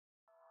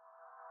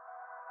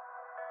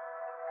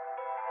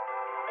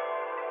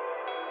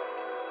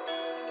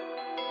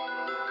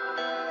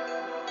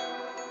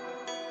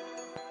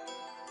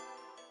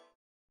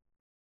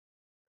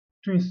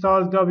To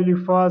install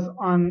WFuzz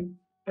on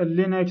a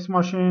Linux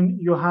machine,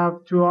 you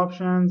have two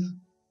options.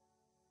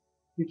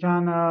 You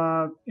can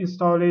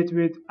install it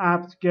with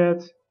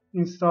apt-get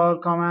install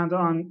command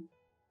on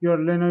your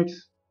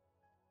Linux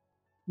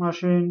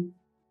machine,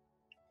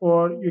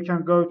 or you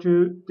can go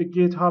to the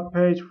GitHub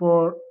page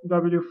for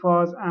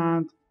WFuzz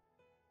and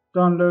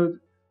download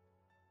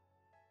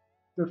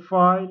the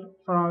file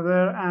from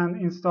there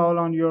and install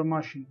on your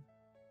machine.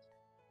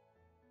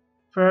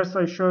 First,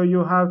 I show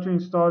you how to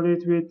install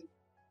it with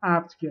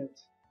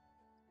apt-get.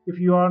 If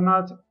you are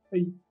not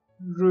a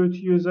root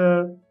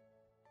user,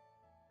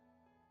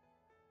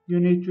 you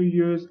need to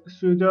use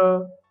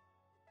sudo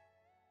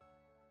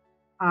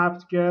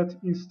apt-get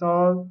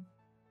install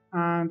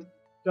and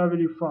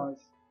wfuzz.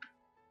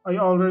 I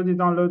already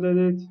downloaded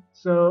it,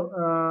 so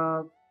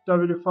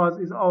wfuzz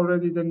is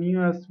already the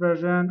newest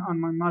version on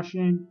my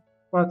machine.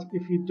 But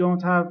if you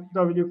don't have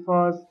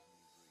wfuzz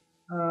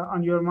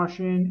on your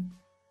machine,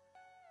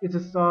 it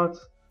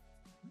starts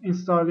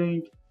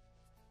installing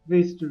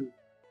these two.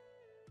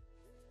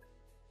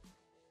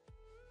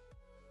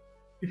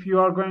 If you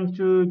are going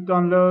to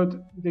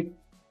download the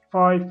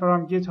file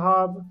from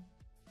GitHub,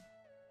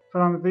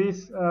 from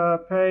this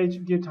page,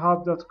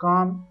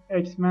 github.com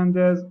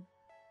xmendez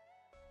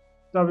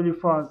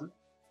wfuzz,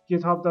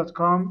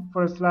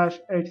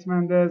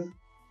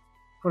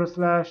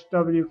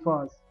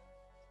 github.com/xmendez/wfuzz.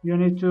 You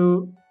need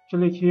to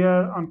click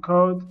here on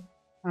code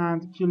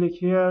and click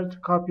here to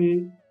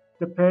copy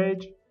the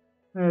page,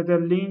 the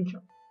link,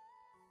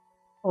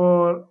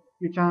 or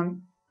you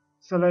can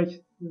select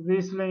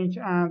this link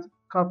and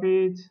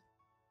copy it.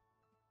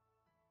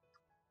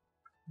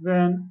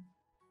 Then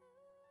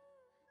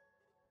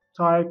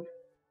type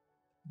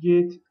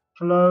git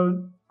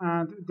clone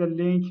and the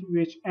link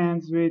which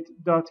ends with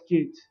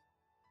 .git.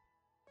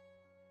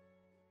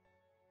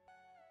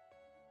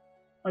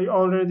 I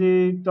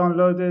already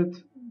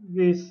downloaded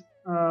this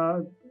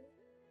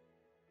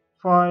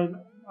file.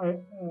 I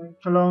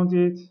cloned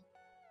it,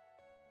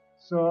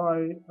 so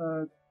I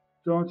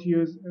don't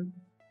use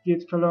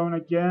git clone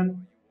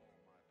again.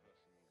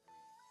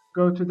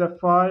 Go to the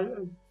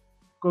file,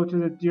 go to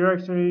the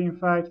directory, in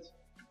fact,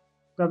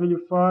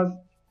 wfuzz.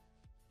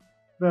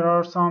 There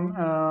are some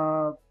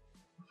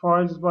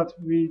files, but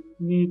we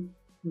need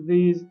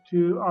these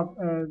two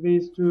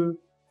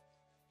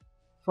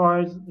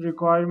files,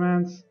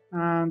 requirements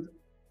and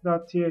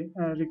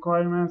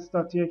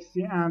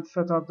requirements.txt and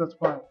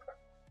setup.py.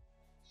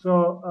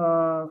 So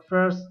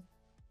first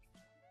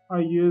I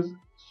use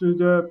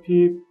sudo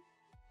pip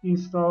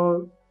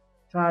install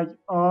tag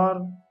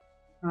r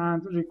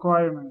and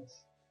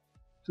requirements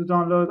to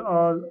download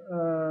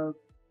all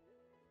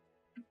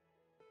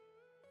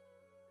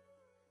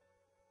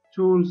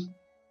tools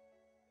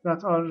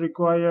that are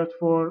required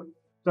for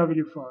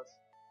WFuzz.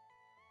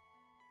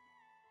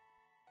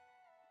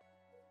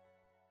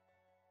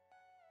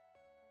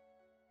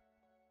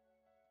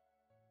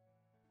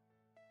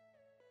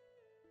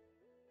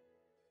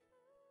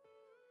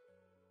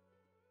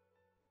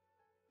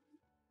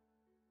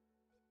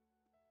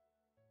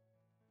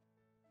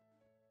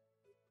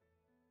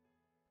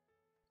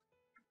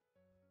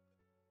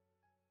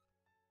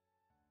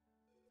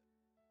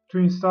 To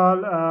install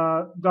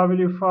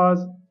WFuzz,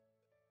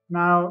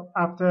 now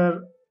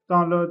after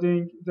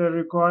downloading the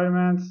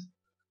requirements,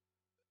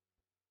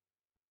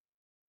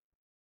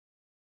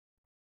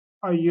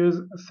 I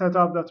use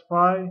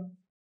setup.py,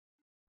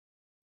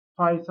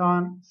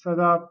 python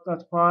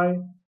setup.py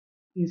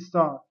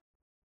install.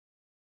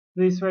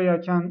 This way I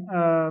can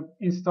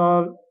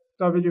install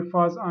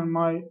WFuzz on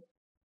my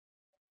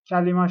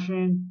Kali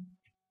machine,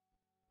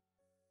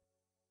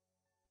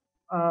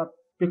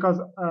 because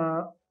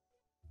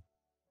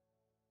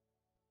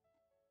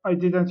I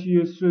didn't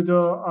use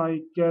sudo,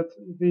 I get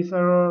this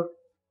error.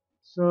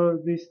 So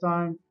this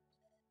time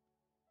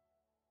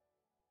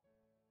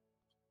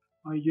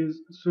I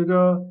use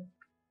sudo.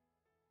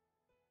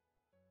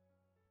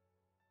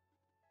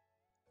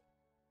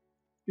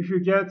 If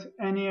you get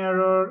any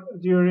error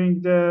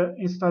during the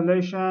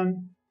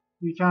installation,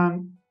 you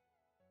can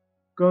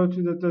go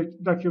to the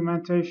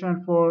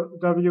documentation for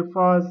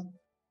WFuzz,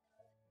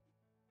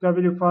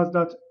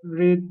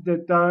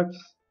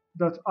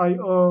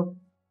 wfuzz.readthedocs.io,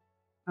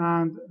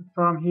 and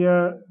from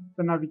here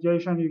the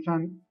navigation you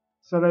can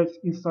select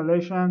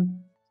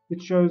installation.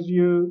 It shows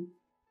you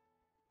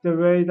the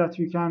way that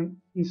you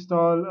can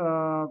install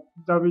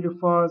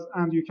WFuzz,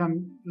 and you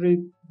can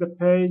read the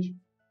page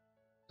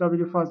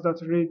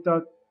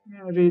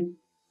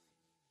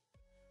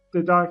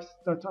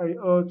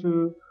wfuzz.readthedocs.io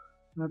to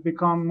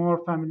become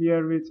more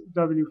familiar with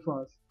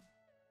WFuzz.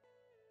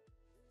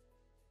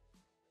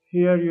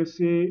 Here you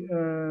see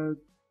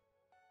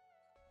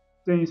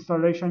the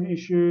installation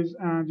issues,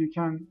 and you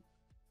can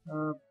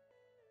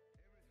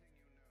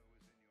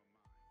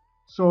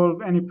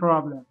solve any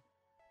problem.